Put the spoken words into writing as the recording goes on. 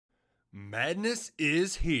Madness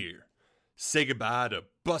is here. Say goodbye to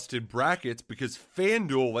busted brackets because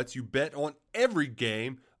FanDuel lets you bet on every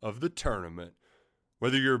game of the tournament.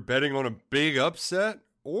 Whether you're betting on a big upset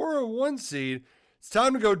or a one seed, it's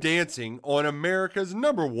time to go dancing on America's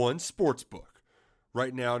 #1 sportsbook.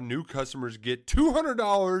 Right now, new customers get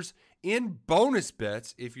 $200 in bonus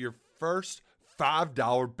bets if your first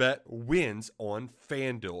 $5 bet wins on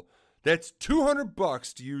FanDuel. That's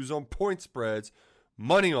 $200 to use on point spreads,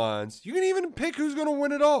 money lines. You can even pick who's going to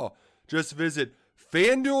win it all. Just visit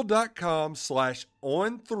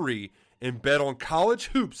FanDuel.com/on3 and bet on college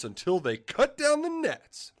hoops until they cut down the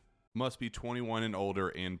nets. Must be 21 and older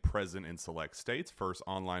and present in select states. First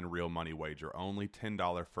online real money wager only.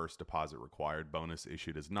 $10 first deposit required. Bonus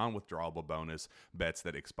issued as non-withdrawable bonus. Bets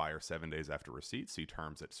that expire 7 days after receipt. See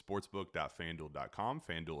terms at sportsbook.fanduel.com.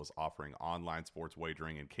 FanDuel is offering online sports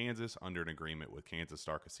wagering in Kansas under an agreement with Kansas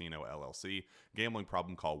Star Casino, LLC. Gambling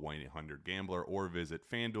problem? Call 1-800-GAMBLER or visit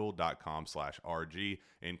fanduel.com/RG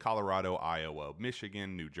in Colorado, Iowa,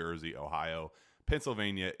 Michigan, New Jersey, Ohio,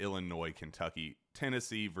 Pennsylvania, Illinois, Kentucky,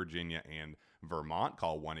 Tennessee, Virginia, and Vermont.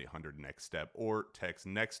 Call 1-800-NEXT-STEP or text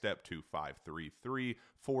NEXT-STEP to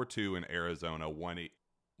 53342 in Arizona,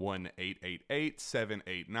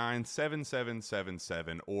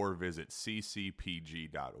 1-888-789-7777 or visit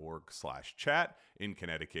ccpg.org/chat. In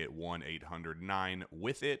Connecticut,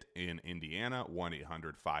 1-800-9-WITH-IT. In Indiana,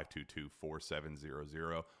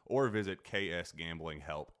 1-800-522-4700 or visit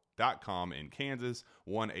ksgamblinghelp.com. In Kansas,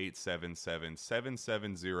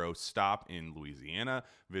 1-877-770-STOP in Louisiana.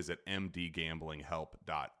 Visit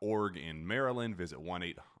mdgamblinghelp.org in Maryland. Visit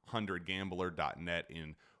 1-800-gambler.net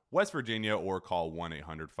in West Virginia or call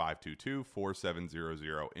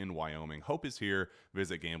 1-800-522-4700 in Wyoming. Hope is here.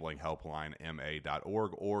 Visit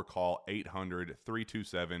gamblinghelplinema.org or call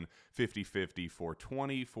 800-327-5050 for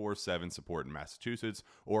 24/7 support in Massachusetts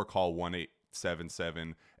or call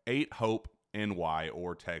 1-877-8-HOPE NY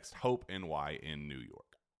or text Hope NY in New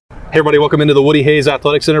York. Hey everybody, welcome into the Woody Hayes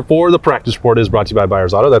Athletic Center for the Practice Report. Is brought to you by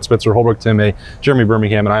Byers Auto. That's Spencer Holbrook, Tim May, Jeremy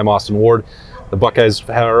Birmingham, and I'm Austin Ward. The Buckeyes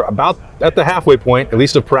are about at the halfway point, at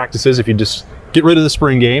least of practices. If you just get rid of the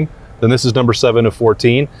spring game, then this is number 7 of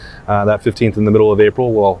 14. That 15th in the middle of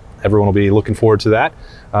April. Well, everyone will be looking forward to that.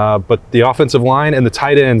 But the offensive line and the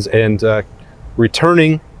tight ends and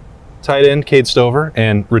returning tight end Cade Stover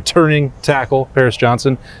and returning tackle Paris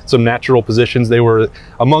Johnson, some natural positions. They were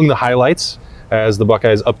among the highlights as the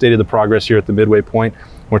Buckeyes updated the progress here at the midway point.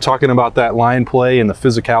 We're talking about that line play and the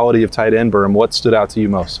physicality of tight end. Berm, what stood out to you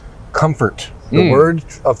most? Comfort. The word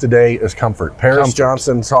of today is comfort. Paris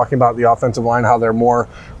Johnson talking about the offensive line, how they're more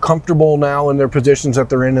comfortable now in their positions that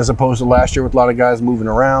they're in as opposed to last year with a lot of guys moving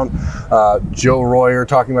around. Joe Royer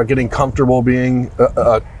talking about getting comfortable being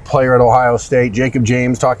a player at Ohio State. Jacob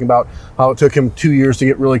James talking about how it took him 2 years to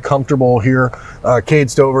get really comfortable here. Cade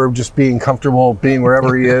Stover just being comfortable being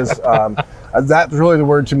wherever he is. That's really the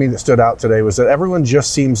word to me that stood out today, was that everyone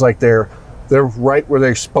just seems like they're right where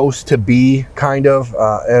they're supposed to be, kind of.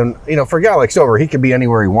 And, you know, for a guy like Stover, he can be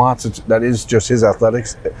anywhere he wants. That is just his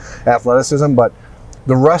athleticism. But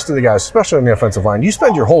the rest of the guys, especially on the offensive line, you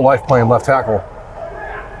spend your whole life playing left tackle.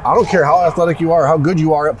 I don't care how athletic you are, how good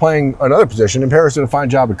you are at playing another position. And Paris did a fine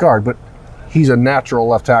job at guard, but he's a natural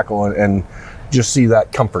left tackle, and just see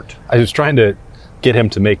that comfort. I was trying to get him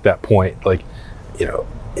to make that point. Like, you know,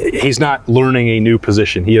 he's not learning a new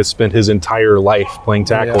position. He has spent his entire life playing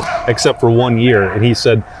tackle, except for 1 year. And he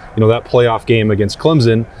said, you know, that playoff game against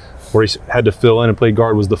Clemson where he had to fill in and play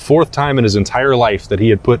guard was the 4th time in his entire life that he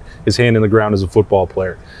had put his hand in the ground as a football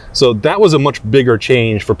player. So that was a much bigger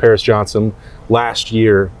change for Paris Johnson last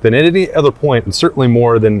year than at any other point, and certainly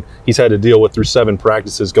more than he's had to deal with through 7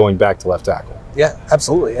 practices going back to left tackle. Yeah,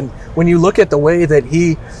 absolutely. And when you look at the way that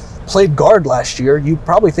he played guard last year, you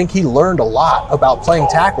probably think he learned a lot about playing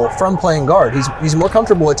tackle from playing guard. He's more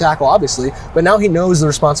comfortable with tackle, obviously, but now he knows the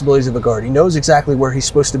responsibilities of a guard. He knows exactly where he's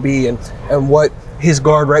supposed to be and what his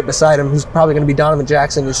guard right beside him, who's probably going to be Donovan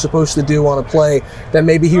Jackson, is supposed to do on a play that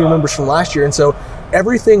maybe he remembers from last year. And so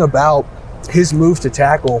everything about his move to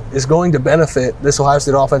tackle is going to benefit this Ohio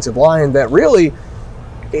State offensive line that really,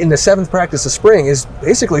 in the 7th practice of spring, is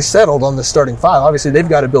basically settled on the starting 5. Obviously, they've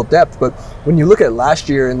got to build depth, but when you look at last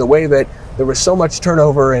year and the way that there was so much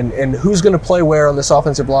turnover and who's going to play where on this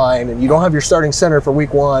offensive line, and you don't have your starting center for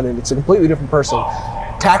week 1, and it's a completely different person.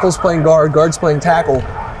 Tackle's playing guard, guard's playing tackle.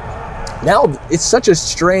 Now it's such a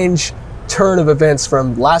strange turn of events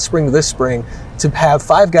from last spring to this spring to have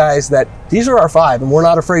 5 guys that these are our 5, and we're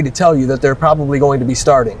not afraid to tell you that they're probably going to be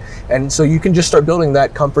starting. And so you can just start building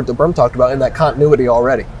that comfort that Berm talked about and that continuity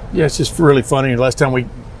already. Yeah, it's just really funny. Last time we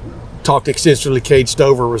talked extensively, Cade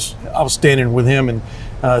Stover I was standing with him, and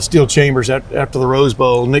Steel Chambers after the Rose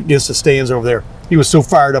Bowl. Nick against the stands over there. He was so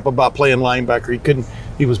fired up about playing linebacker,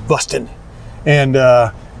 he was busting. And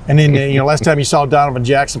then last time you saw Donovan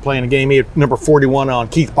Jackson playing a game, he had number 41 on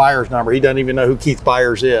Keith Byers' number. He doesn't even know who Keith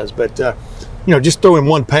Byers is, but just throw him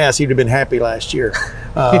one pass, he'd have been happy last year.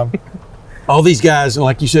 All these guys,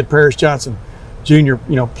 like you said, Paris Johnson Jr.,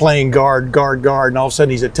 playing guard, and all of a sudden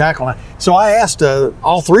he's at tackle. So I asked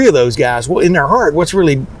all three of those guys, well, in their heart, what's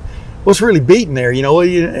really beating there,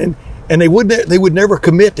 and they would never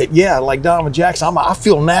commit that. Yeah, like Donovan Jackson, I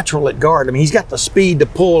feel natural at guard. I mean, he's got the speed to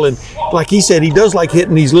pull, and like he said, he does like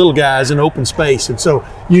hitting these little guys in open space. And so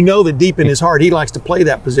that deep in his heart, he likes to play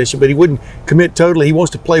that position, but he wouldn't commit totally. He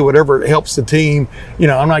wants to play whatever helps the team.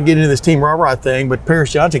 I'm not getting into this team rah-rah thing, but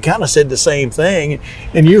Paris Johnson kind of said the same thing.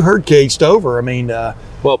 And you heard Cade Stover. I mean, Paris,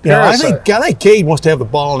 I think Cade wants to have the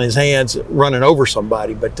ball in his hands running over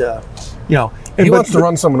somebody, but he wants to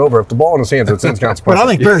run someone over. If the ball in his hands, it sends consequences. But I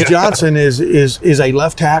think Paris Johnson is a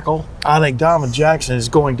left tackle. I think Donovan Jackson is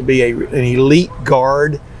going to be an elite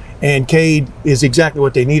guard, and Cade is exactly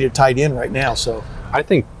what they need at tight end right now. So I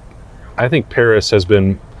think Paris has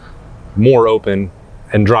been more open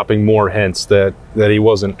and dropping more hints that he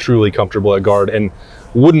wasn't truly comfortable at guard and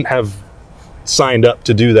wouldn't have signed up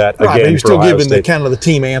to do that right, again. But he's for still Ohio giving State. the kind of the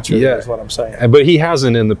team answer. Yeah. Is what I'm saying. But he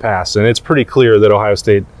hasn't in the past, and it's pretty clear that Ohio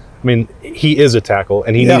State. I mean, he is a tackle,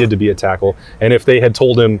 and he needed to be a tackle. And if they had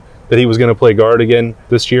told him that he was going to play guard again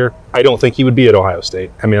this year, I don't think he would be at Ohio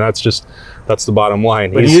State. I mean, that's the bottom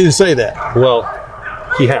line. But he didn't say that. Well,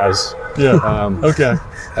 he has. Yeah. Okay.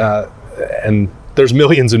 And there's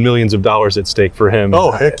millions and millions of dollars at stake for him.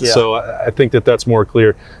 Oh, heck yeah. So I think that's more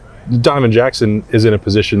clear. Donovan Jackson is in a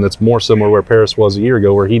position that's more similar where Paris was a year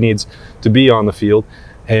ago, where he needs to be on the field.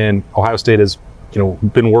 And Ohio State has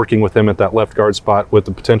been working with him at that left guard spot with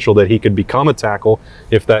the potential that he could become a tackle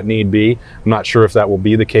if that need be. I'm not sure if that will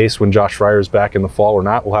be the case when Josh Fryer's back in the fall or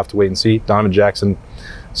not. We'll have to wait and see. Donovan Jackson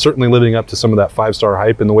certainly living up to some of that 5-star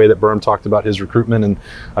hype in the way that Berm talked about his recruitment, and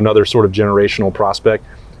another sort of generational prospect.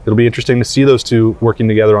 It'll be interesting to see those two working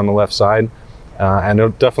together on the left side. And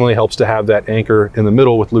it definitely helps to have that anchor in the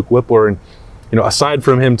middle with Luke Whippler. And aside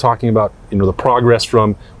from him talking about the progress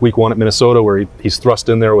from week 1 at Minnesota, where he's thrust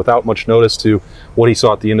in there without much notice, to what he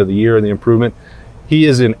saw at the end of the year and the improvement,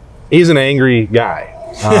 he's an angry guy.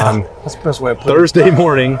 That's the best way to put it. Thursday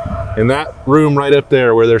morning, in that room right up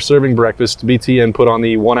there where they're serving breakfast, BTN put on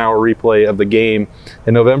the 1-hour replay of the game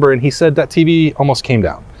in November, and he said that TV almost came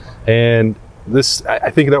down. And I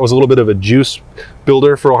think that was a little bit of a juice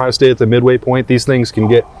builder for Ohio State at the midway point. These things can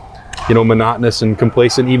get monotonous and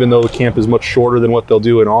complacent, even though the camp is much shorter than what they'll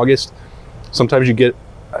do in August. Sometimes you get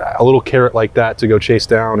a little carrot like that to go chase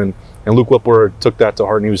down, and Luke Whippler took that to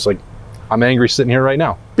heart, and he was like, I'm angry sitting here right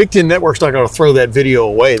now. Big Ten Network's not going to throw that video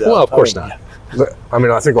away, though. Well, of course not. I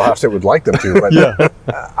mean, I think Ohio State would like them to, but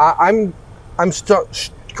I'm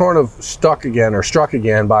struck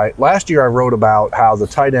again by last year. I wrote about how the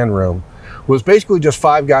tight end room was basically just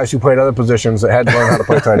 5 guys who played other positions that had to learn how to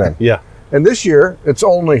play tight end. Yeah. And this year, it's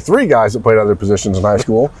only 3 guys that played other positions in high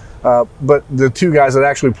school. But the 2 guys that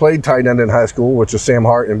actually played tight end in high school, which is Sam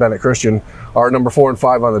Hart and Bennett Christian, are number 4 and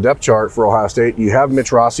 5 on the depth chart for Ohio State. You have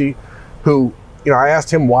Mitch Rossi, who, I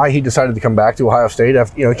asked him why he decided to come back to Ohio State.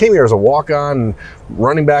 After, he came here as a walk-on and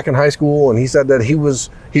running back in high school, and he said that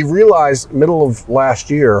he realized middle of last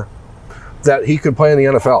year that he could play in the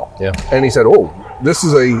NFL. Yeah. And he said, this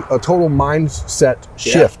is a total mindset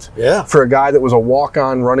shift for a guy that was a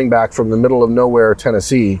walk-on running back from the middle of nowhere,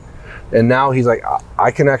 Tennessee. And now he's like,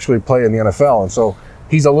 I can actually play in the NFL. And so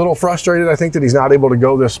he's a little frustrated, I think, that he's not able to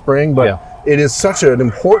go this spring. But it is such an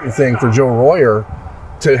important thing for Joe Royer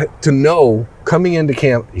to know coming into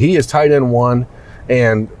camp, he is tight end 1.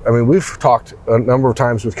 And, I mean, we've talked a number of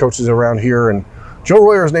times with coaches around here, and Joe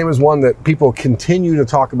Royer's name is one that people continue to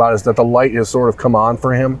talk about, is that the light has sort of come on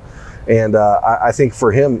for him. And I think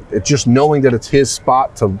for him, it's just knowing that it's his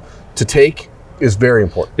spot to take is very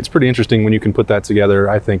important. It's pretty interesting when you can put that together,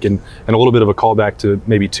 I think, and a little bit of a callback to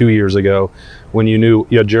maybe 2 years ago when you knew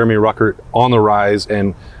you had Jeremy Ruckert on the rise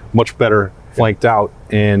and much better flanked out,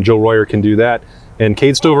 and Joe Royer can do that. And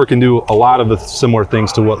Cade Stover can do a lot of the similar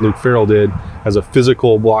things to what Luke Farrell did as a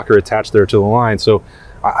physical blocker attached there to the line. So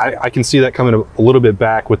I can see that coming a little bit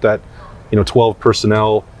back with that, 12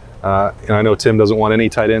 personnel. And I know Tim doesn't want any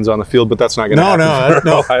tight ends on the field, but that's not going to happen.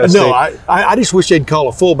 No. I just wish they'd call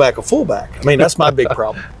a fullback a fullback. I mean, that's my big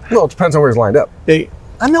problem. Well, it depends on where he's lined up.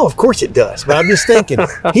 I know, of course it does, but I'm just thinking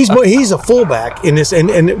he's a fullback in this,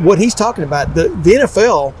 and what he's talking about, the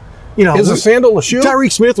NFL. Is a sandal a shoe?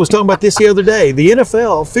 Tyreek Smith was talking about this the other day. The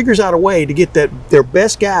NFL figures out a way to get their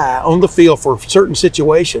best guy on the field for certain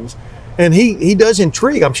situations. And he does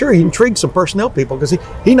intrigue. I'm sure he intrigues some personnel people because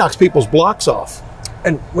he knocks people's blocks off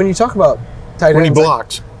And when you talk about tight ends, when he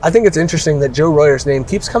blocks. I think it's interesting that Joe Royer's name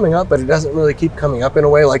keeps coming up, but it doesn't really keep coming up in a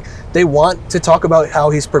way. Like, they want to talk about how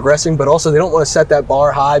he's progressing, but also they don't want to set that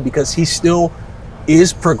bar high because he still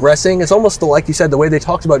is progressing. It's almost like you said, the way they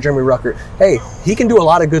talked about Jeremy Ruckert. Hey, he can do a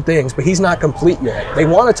lot of good things, but he's not complete yet. They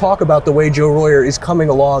want to talk about the way Joe Royer is coming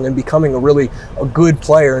along and becoming a good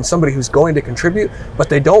player and somebody who's going to contribute, but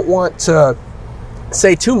they don't want to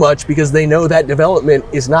say too much because they know that development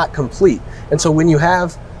is not complete. And so when you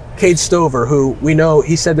have Cade Stover, who we know,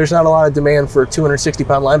 he said there's not a lot of demand for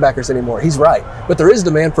 260-pound linebackers anymore. He's right. But there is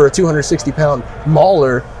demand for a 260-pound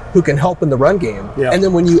mauler who can help in the run game. Yeah. And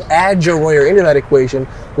then when you add Joe Royer into that equation,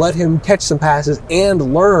 let him catch some passes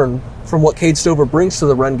and learn from what Cade Stover brings to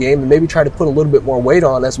the run game and maybe try to put a little bit more weight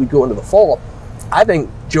on as we go into the fall. I think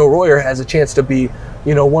Joe Royer has a chance to be,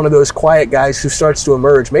 one of those quiet guys who starts to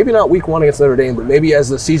emerge. Maybe not week 1 against Notre Dame, but maybe as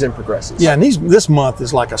the season progresses. Yeah, and this month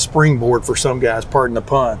is like a springboard for some guys, pardon the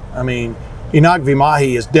pun. I mean, Enoch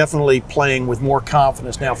Vimahi is definitely playing with more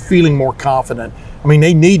confidence now, feeling more confident. I mean,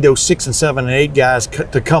 they need those 6 and 7 and 8 guys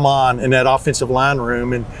to come on in that offensive line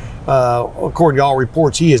room. And according to all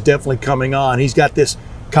reports, he is definitely coming on. He's got this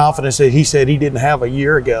confidence that he said he didn't have a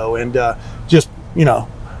year ago, and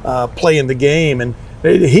playing the game. And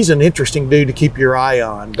he's an interesting dude to keep your eye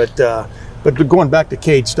on. But going back to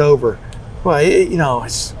Cade Stover, well,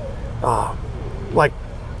 it's like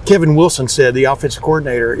Kevin Wilson said, the offensive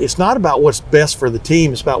coordinator, it's not about what's best for the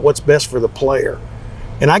team, it's about what's best for the player.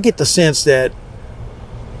 And I get the sense that,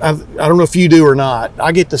 I don't know if you do or not,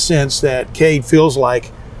 I get the sense that Cade feels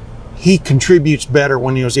like he contributes better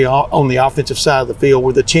when he was on the offensive side of the field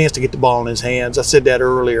with a chance to get the ball in his hands. I said that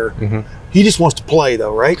earlier. Mm-hmm. He just wants to play,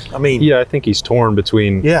 though, right? I mean, yeah, I think he's torn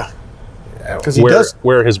between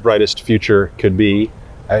where his brightest future could be.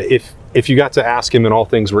 If you got to ask him and all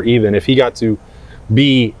things were even, if he got to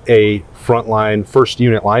be a frontline first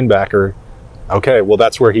unit linebacker, okay, well,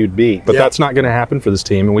 that's where he would be. But that's not going to happen for this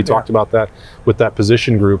team. And we talked about that with that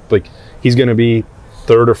position group. Like, he's going to be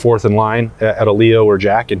third or fourth in line at a Leo or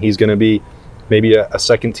Jack, and he's going to be maybe a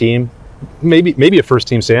second team, maybe a first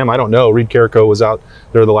team Sam. I don't know. Reed Carrico was out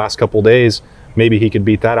there the last couple of days. Maybe he could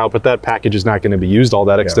beat that out, but that package is not going to be used all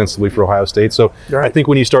that extensively for Ohio State. So I think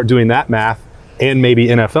when you start doing that math and maybe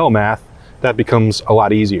NFL math, that becomes a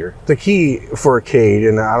lot easier. The key for Cade,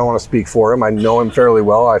 and I don't want to speak for him, I know him fairly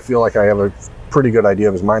well, I feel like I have a pretty good idea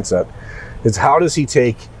of his mindset, is how does he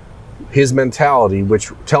take his mentality,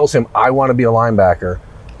 which tells him, I want to be a linebacker,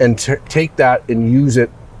 and take that and use it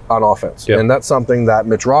on offense. Yep. And that's something that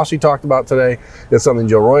Mitch Rossi talked about today. It's something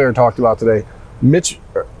Joe Royer talked about today.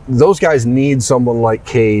 Those guys need someone like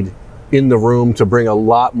Cade in the room to bring a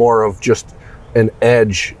lot more of just an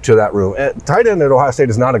edge to that room. Tight end at Ohio State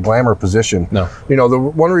is not a glamour position. No. The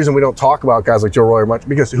one reason we don't talk about guys like Joe Royer much,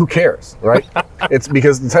 because who cares, right? It's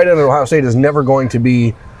because the tight end at Ohio State is never going to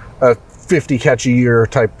be a 50 catch a year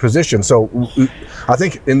type position. So I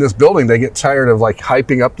think in this building they get tired of like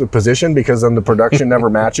hyping up the position because then the production never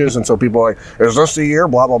matches, and so people are like, is this the year,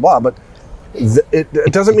 blah blah blah. But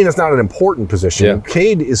it doesn't mean it's not an important position. Yeah.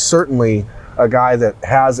 Cade is certainly a guy that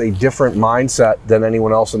has a different mindset than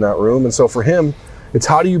anyone else in that room, and so for him, it's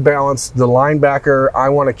how do you balance the linebacker, I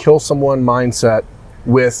want to kill someone mindset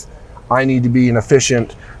with I need to be an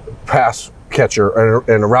efficient pass catcher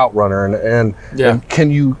and a route runner, and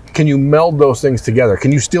can you meld those things together?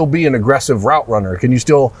 Can you still be an aggressive route runner? Can you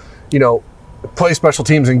still play special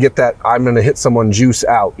teams and get that I'm going to hit someone juice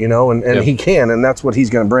out, and he can, and that's what he's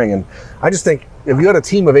going to bring. And I just think if you had a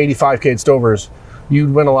team of 85 Cade Stovers,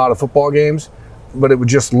 you'd win a lot of football games, but it would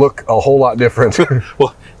just look a whole lot different.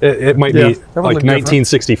 Well, it might be like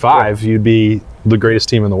 1965, you'd be the greatest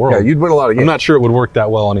team in the world. Yeah, you'd win a lot of games. I'm not sure it would work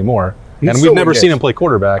that well anymore. And we've never seen him play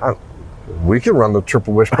quarterback. We can run the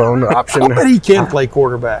triple wishbone option. I bet he can play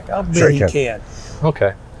quarterback. I bet he can.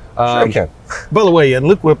 Okay. Sure he can. By the way, and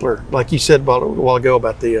Luke Whippler, like you said a while ago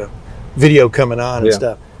about the video coming on and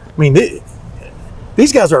stuff. I mean,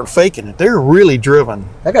 these guys aren't faking it. They're really driven.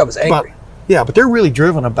 That guy was angry. But they're really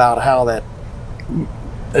driven about how that,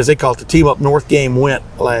 as they call it, the Team Up North game went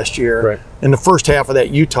last year. Right. In the first half of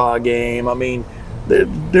that Utah game, I mean,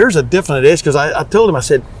 there's a definite edge, because I told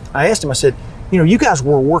him, I asked him, you guys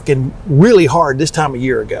were working really hard this time of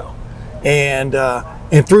year ago, and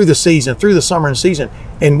through the season, through the summer and season,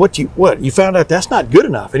 and what you found out that's not good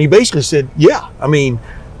enough. And he basically said,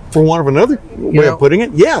 for want of another way of putting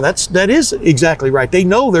it, that is exactly right. They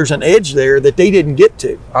know there's an edge there that they didn't get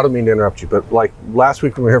to. I don't mean to interrupt you, but like last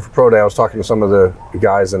week when we were here for Pro Day, I was talking to some of the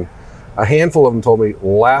guys, and a handful of them told me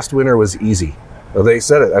last winter was easy. They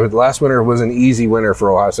said it. I mean, the last winter was an easy winter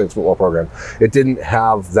for Ohio State's football program. It didn't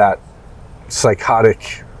have that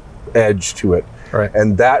psychotic edge to it. Right.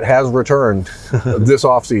 And that has returned this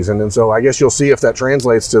offseason. And so I guess you'll see if that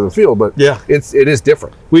translates to the field, but Yeah. it is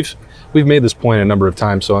different. We've made this point a number of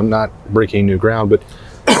times, so I'm not breaking new ground, but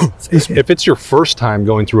if it's your first time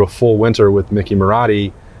going through a full winter with Mickey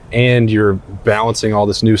Marotti and you're balancing all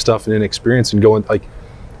this new stuff and inexperience and going, like,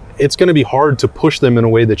 it's going to be hard to push them in a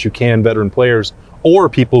way that you can veteran players or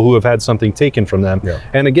people who have had something taken from them. Yeah.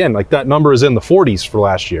 And again, like, that number is in the 40s for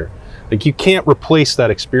last year. Like, you can't replace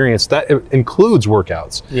that experience. That includes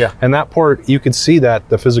workouts. Yeah. And that part, you could see that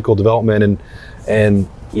the physical development and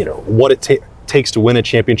you know what it takes to win a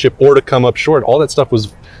championship or to come up short. All that stuff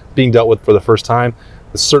was being dealt with for the first time.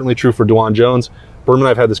 It's certainly true for DeJuan Jones. Berman and I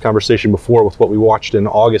have had this conversation before with what we watched in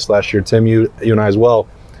August last year. Tim, you and I as well.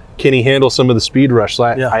 Can he handle some of the speed rush? So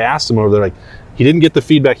I asked him over there, like, he didn't get the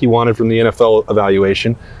feedback he wanted from the NFL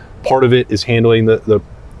evaluation. Part of it is handling the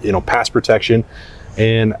pass protection.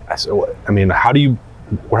 And I said, I mean, how do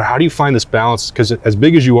you find this balance? Because as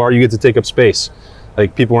big as you are, you get to take up space.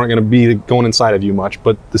 Like, people aren't going to be going inside of you much,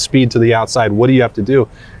 but the speed to the outside, what do you have to do?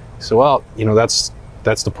 So, well, that's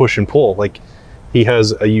the push and pull. Like, he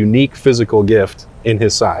has a unique physical gift in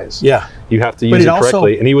his size. Yeah. You have to use it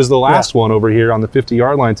correctly. And he was the last one over here on the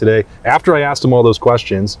 50-yard line today. After I asked him all those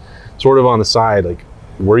questions, sort of on the side, like,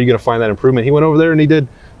 where are you going to find that improvement? He went over there and he did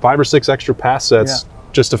 5 or 6 extra pass sets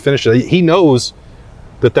just to finish it. He knows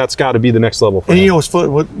that's got to be the next level for him. And you know what's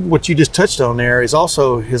fun, what you just touched on there is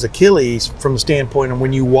also his Achilles from the standpoint of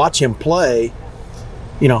when you watch him play,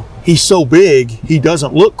 he's so big, he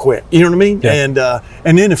doesn't look quick. You know what I mean? Yeah.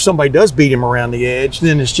 And then if somebody does beat him around the edge,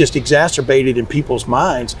 then it's just exacerbated in people's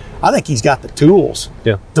minds. I think he's got the tools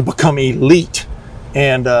to become elite.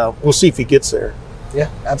 And we'll see if he gets there.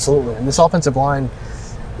 Yeah, absolutely. And this offensive line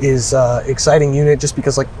is exciting unit just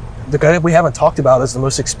because, like, the guy that we haven't talked about is the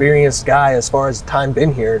most experienced guy as far as time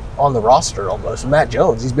been here on the roster almost. Matt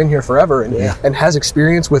Jones, he's been here forever and has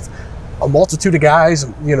experience with a multitude of guys,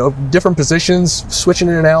 different positions, switching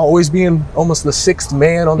in and out, always being almost the sixth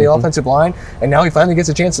man on the offensive line. And now he finally gets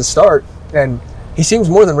a chance to start, and he seems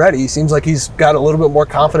more than ready. He seems like he's got a little bit more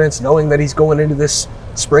confidence knowing that he's going into this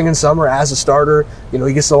spring and summer as a starter. He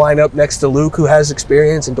gets to line up next to Luke, who has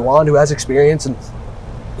experience, and DeJuan, who has experience. And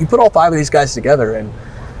you put all 5 of these guys together, and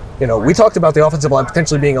we talked about the offensive line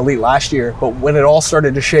potentially being elite last year, but when it all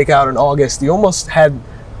started to shake out in August, you almost had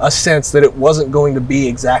a sense that it wasn't going to be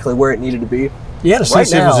exactly where it needed to be. You had a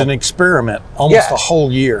sense it was an experiment almost a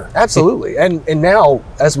whole year. Absolutely. And now,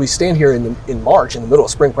 as we stand here in March, in the middle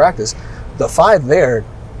of spring practice, the 5 there,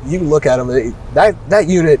 you look at them, that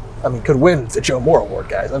unit, could win the Joe Moore Award,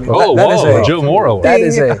 guys. Joe Moore Award. That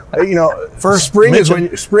is first spring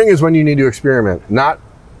is when you need to experiment, not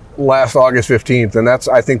last August 15th, and that's,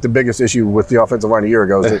 I think, the biggest issue with the offensive line a year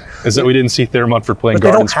ago is that we didn't see Thurmont for playing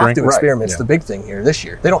guard in spring. They don't have to experiment. It's the big thing here this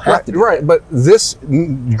year. They don't have to. Right, but this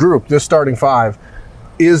group, this starting 5,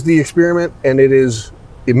 is the experiment, and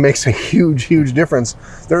it makes a huge, huge difference.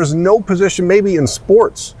 There's no position, maybe in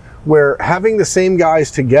sports, where having the same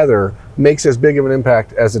guys together makes as big of an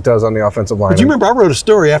impact as it does on the offensive line. But you remember I wrote a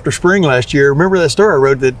story after spring last year. Remember that story I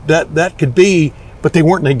wrote that could be, but they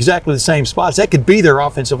weren't in exactly the same spots. That could be their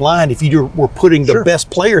offensive line if you were putting the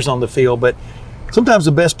best players on the field. But sometimes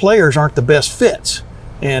the best players aren't the best fits.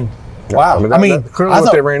 And clearly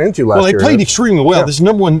what they ran into last year. Well, they played extremely well. This is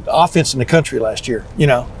the #1 offense in the country last year,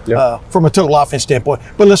 from a total offense standpoint.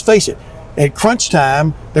 But let's face it, at crunch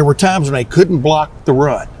time, there were times when they couldn't block the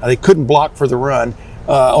run. They couldn't block for the run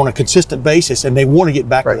on a consistent basis, and they want to get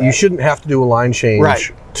back to that. You shouldn't have to do a line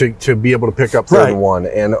change to be able to pick up 3rd and 1.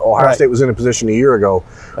 And Ohio State was in a position a year ago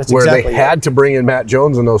where they had to bring in Matt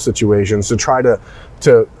Jones in those situations to try to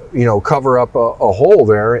cover up a hole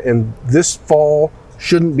there. And this fall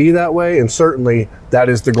shouldn't be that way. And certainly that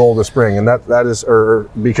is the goal this spring. And that is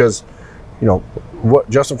because what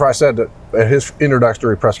Justin Fry said at his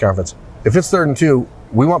introductory press conference, if it's 3rd and 2,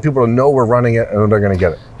 we want people to know we're running it and they're going to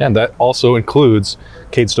get it. And that also includes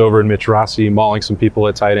Cade Stover and Mitch Rossi mauling some people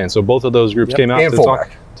at tight end. So both of those groups came out to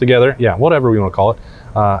talk together. Yeah, whatever we want to call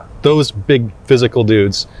it. Those big physical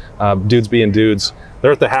dudes, dudes being dudes,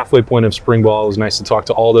 they're at the halfway point of spring ball. It was nice to talk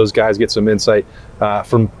to all those guys, get some insight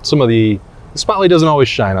from some of the spotlight doesn't always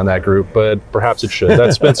shine on that group, but perhaps it should.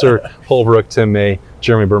 That's Spencer Holbrook, Tim May,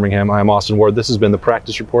 Jeremy Birmingham. I'm Austin Ward. This has been the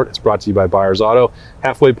Practice Report. It's brought to you by Byers Auto.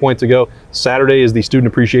 Halfway point to go. Saturday is the Student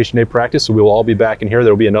Appreciation Day practice, so we will all be back in here.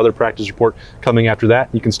 There will be another practice report coming after that.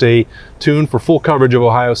 You can stay tuned for full coverage of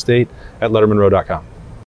Ohio State at LettermanRow.com.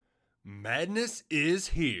 Madness is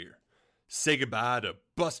here. Say goodbye to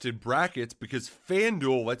busted brackets because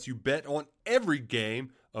FanDuel lets you bet on every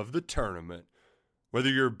game of the tournament. Whether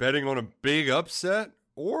you're betting on a big upset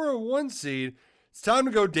or a one seed, it's time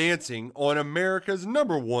to go dancing on America's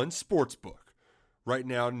 #1 sportsbook. Right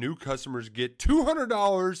now, new customers get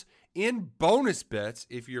 $200 in bonus bets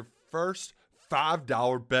if your first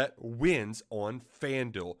 $5 bet wins on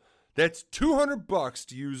FanDuel. That's $200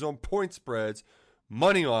 to use on point spreads,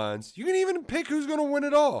 money lines. You can even pick who's going to win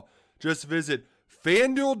it all. Just visit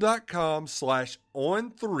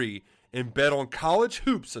FanDuel.com/on3 and bet on college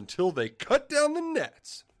hoops until they cut down the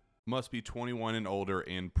nets. Must be 21 and older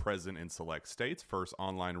and present in select states. First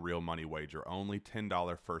online real money wager only.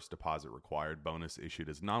 $10 first deposit required. Bonus issued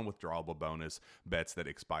as non-withdrawable bonus. Bets that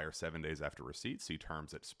expire 7 days after receipt. See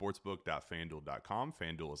terms at sportsbook.fanduel.com.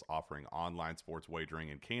 FanDuel is offering online sports wagering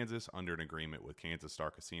in Kansas under an agreement with Kansas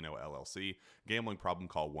Star Casino LLC. Gambling problem?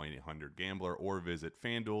 Call 1-800-GAMBLER or visit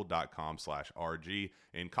fanduel.com/RG.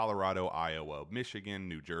 In Colorado, Iowa, Michigan,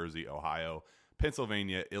 New Jersey, Ohio,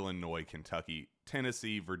 Pennsylvania, Illinois, Kentucky,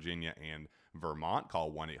 Tennessee, Virginia, and Vermont.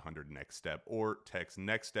 Call 1-800-NEXT-STEP or text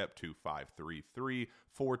NEXT-STEP to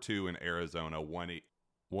 53342. In Arizona,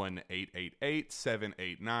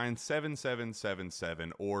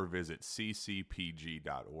 1-888-789-7777 or visit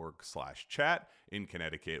ccpg.org/chat. In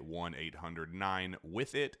Connecticut,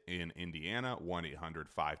 1-800-9-WITH-IT. In Indiana,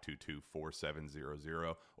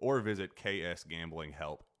 1-800-522-4700 or visit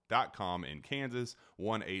ksgamblinghelp.com. In Kansas,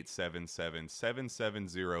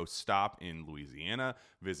 1-877-770-STOP. In Louisiana,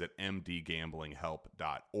 visit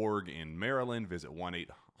mdgamblinghelp.org. In Maryland, visit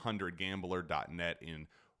 1-800-gambler.net. In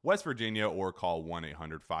West Virginia, or call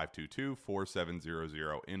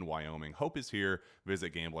 1-800-522-4700. In Wyoming, hope is here.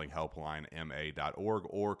 Visit gamblinghelplinema.org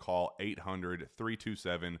or call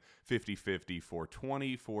 800-327-5050 for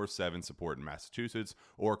 24/7 support in Massachusetts,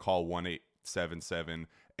 or call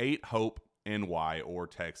 1-877-8-HOPE NY or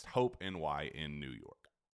text HOPE NY in New York.